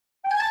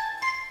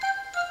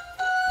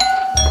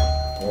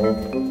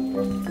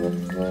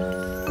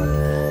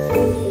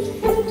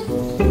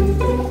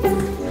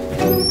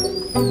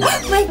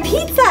My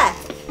pizza!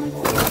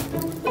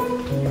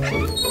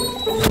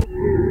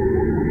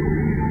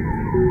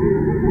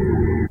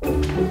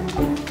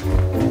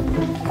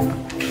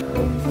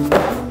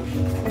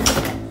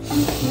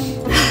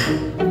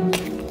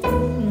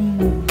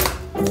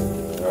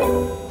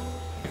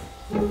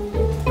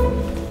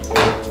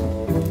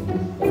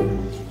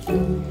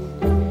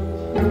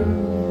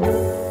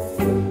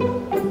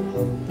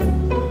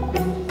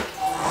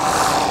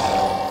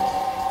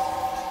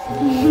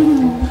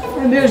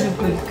 There's a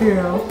good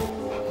girl.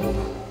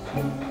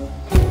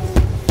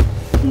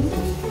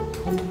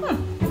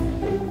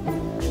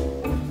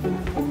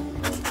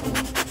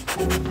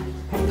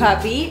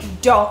 Puppy,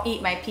 don't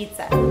eat my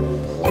pizza.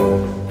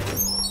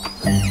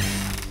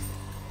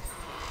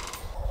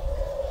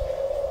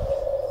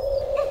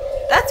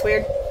 That's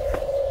weird.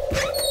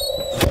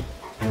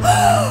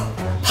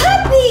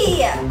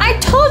 Puppy! I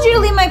told you to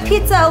leave my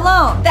pizza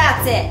alone.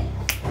 That's it.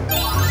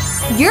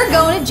 You're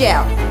going to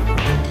jail.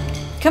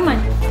 Come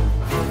on.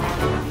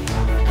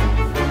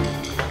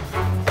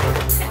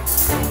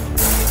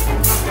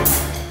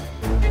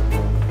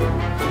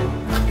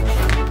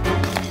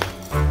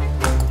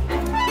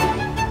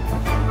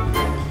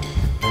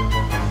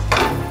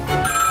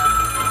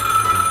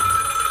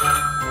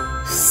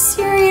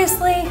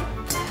 Seriously?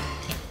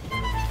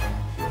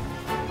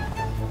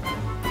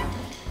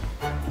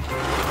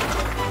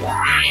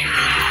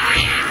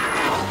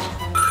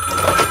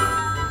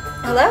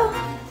 Hello?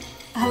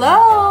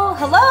 Hello?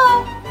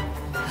 Hello?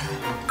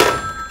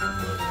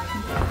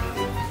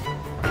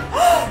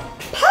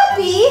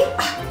 Puppy!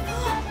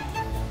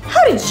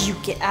 How did you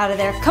get out of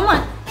there? Come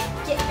on.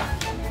 Get down.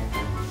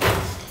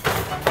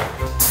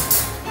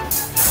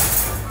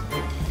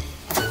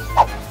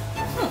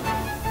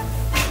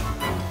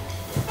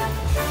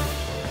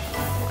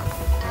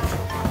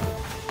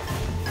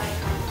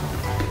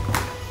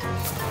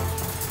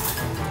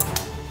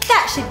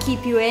 That should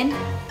keep you in.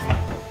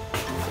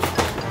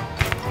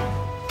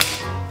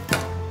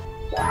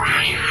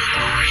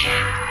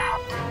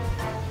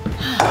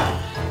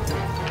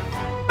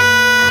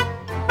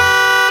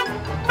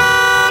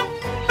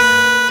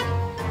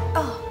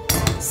 Oh,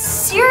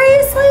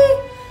 seriously?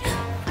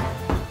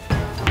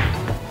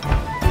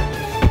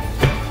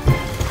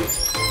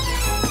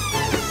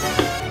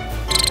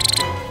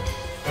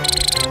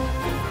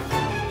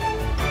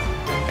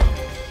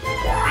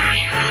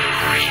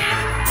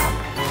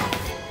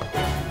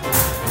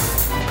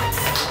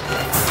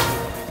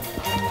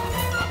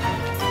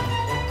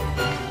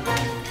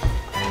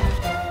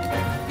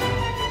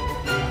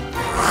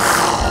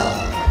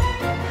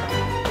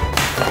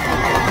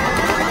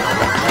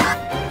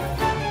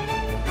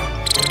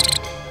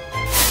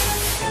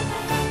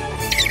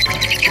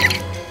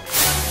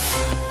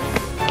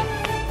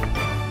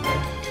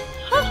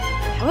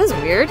 That was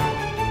weird.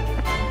 Puppies!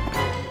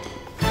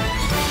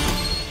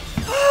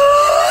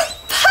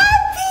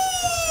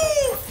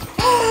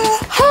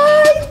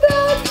 Hi,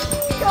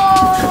 puppies!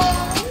 Oh,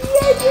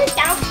 yes, you're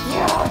so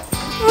cute.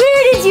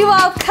 Where did you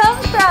all come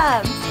from?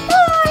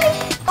 Hi.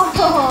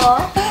 Oh.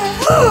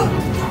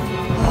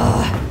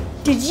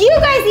 Did you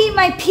guys eat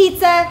my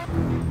pizza?